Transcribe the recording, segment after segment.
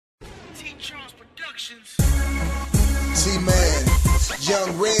Productions. T-Man,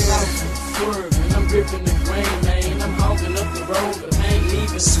 Young Red, Swerving, I'm gripping the grain, man. I'm hogging up the road, but I ain't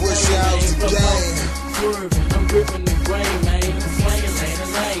leaving. switch out the game. Swerving, I'm gripping the grain, man. I'm swinging lane to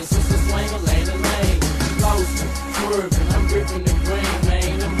lane, sister swinging lane to lane. Floating, swerving, I'm gripping the grain,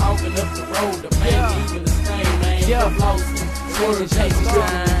 man. I'm hogging up the road, but I ain't leaving the stain, man. Floating, swerving, chasing the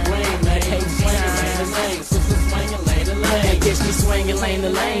grain, man. I'm swinging lane to lane, sister swinging lane to lane. Catch me swinging lane to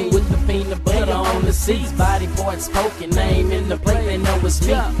lane with the peanut butter on the seats, body parts poking, name in the plate, they know it's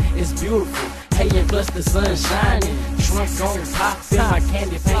me. It's beautiful. Hey, and plus the sun shining, trunk on top, feel my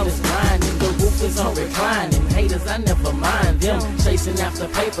candy paint is grinding, the roof is on reclining, haters I never mind them, chasing after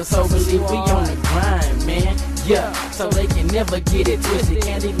paper, so believe we on the grind, man, yeah, so they can never get it twisted,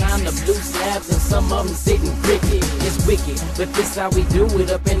 candy line the blue slabs and some of them sitting cricket, it's wicked, but this how we do it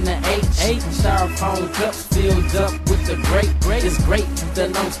up in the H, styrofoam cups filled up with the grape, it's great, the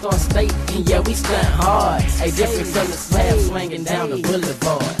Lone Star State, and yeah, we stunt hard, a different color slab swinging down the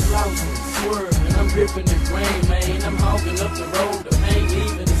boulevard. And I'm gripping the grain, man. I'm hogging up the road, the pain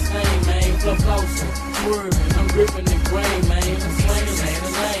leaving the same, man. Flossing, swerving, I'm gripping the grain, man. I'm swinging lane to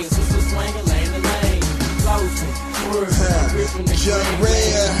lane, sister swinging lane to lane. Flossing, swerving, I'm gripping the Young grain,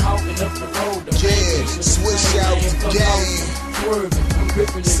 man. Red, I'm hogging up the road, the pain leaving the switch same, out man. the game. Swerving, I'm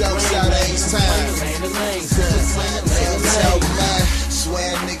gripping the Southside grain, man. ain't I'm time. swinging lane to lane, sister swinging lane to lane.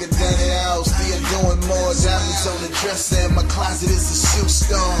 Swear nigga done it all, still doing more. Diamonds on the dresser and my closet is a shoe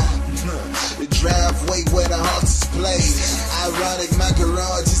store. The driveway where the horses play. Ironic, my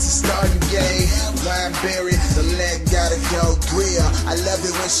garage is a starting gate. Wineberry, the leg got a gold grill. I love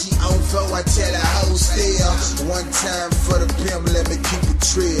it when she on flow, I tell her hold still. One time for the pimp, let me keep it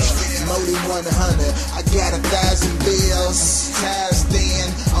trill. More than 100, I got 1,000 bills. Ties thin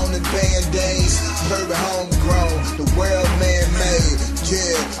on the band days. Perfect homegrown, the world man-made.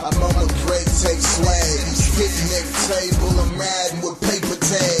 Yeah, I'm on my break, take swag. Picnic table, I'm riding with paper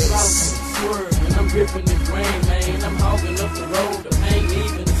tags. Swerving, I'm gripping the grain, man. I'm hogging up the road, the pain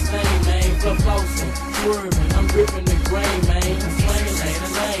leaving the stain, man. Flossing, swerving, I'm gripping the grain, man. I'm swinging lane to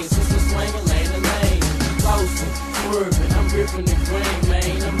lane, sister swinging lane to lane. Flossing, swerving, I'm gripping the grain,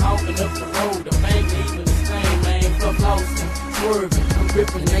 man. I'm hogging up the road, the pain leaving the stain, man. Flossing, swerving, I'm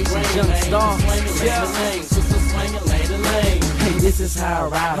gripping the grain, man. I'm swinging lane to lane, sister swinging lane to lane. Hey, this is how I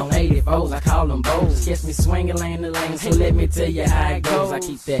ride on 84s, I call them bows. Catch me swinging lane to lane, so let me tell you how it goes. I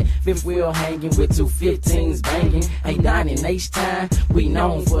keep that fifth wheel hanging with 2 15s banging. Hey, down in H-time, we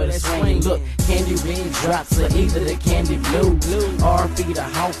known for the swing. Look, candy red drops are either the candy blue. RP the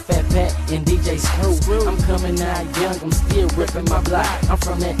Hawk, Fat Pat, and DJ Screw. I'm coming out young, I'm still ripping my block. I'm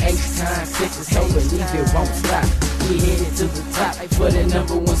from that H-time, Texas, so believe it won't stop. We headed to the top for the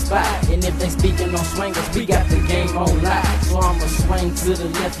 #1 spot. And if they speaking on swingers, we got the game on lock. So I'ma swing to the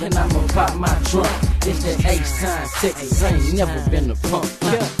left and I'ma pop my trunk. It's that H-time, Texas, ain't never been a pump.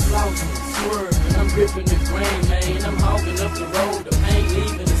 Flossing, swerving, I'm gripping the grain, man. I'm hogging up the road, the pain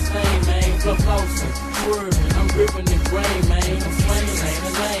leaving the stain, man. Flossing, swerving, I'm gripping the grain, man. I'm swinging lane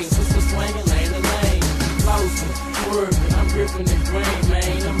to lane, sister swinging lane to lane. Flossing, swerving, I'm gripping the grain,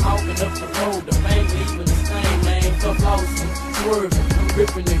 man. I'm hogging up the road, the pain leaving the stain, man. Flossing, swerving, I'm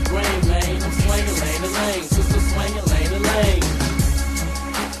gripping the grain, man. I'm swinging lane to lane.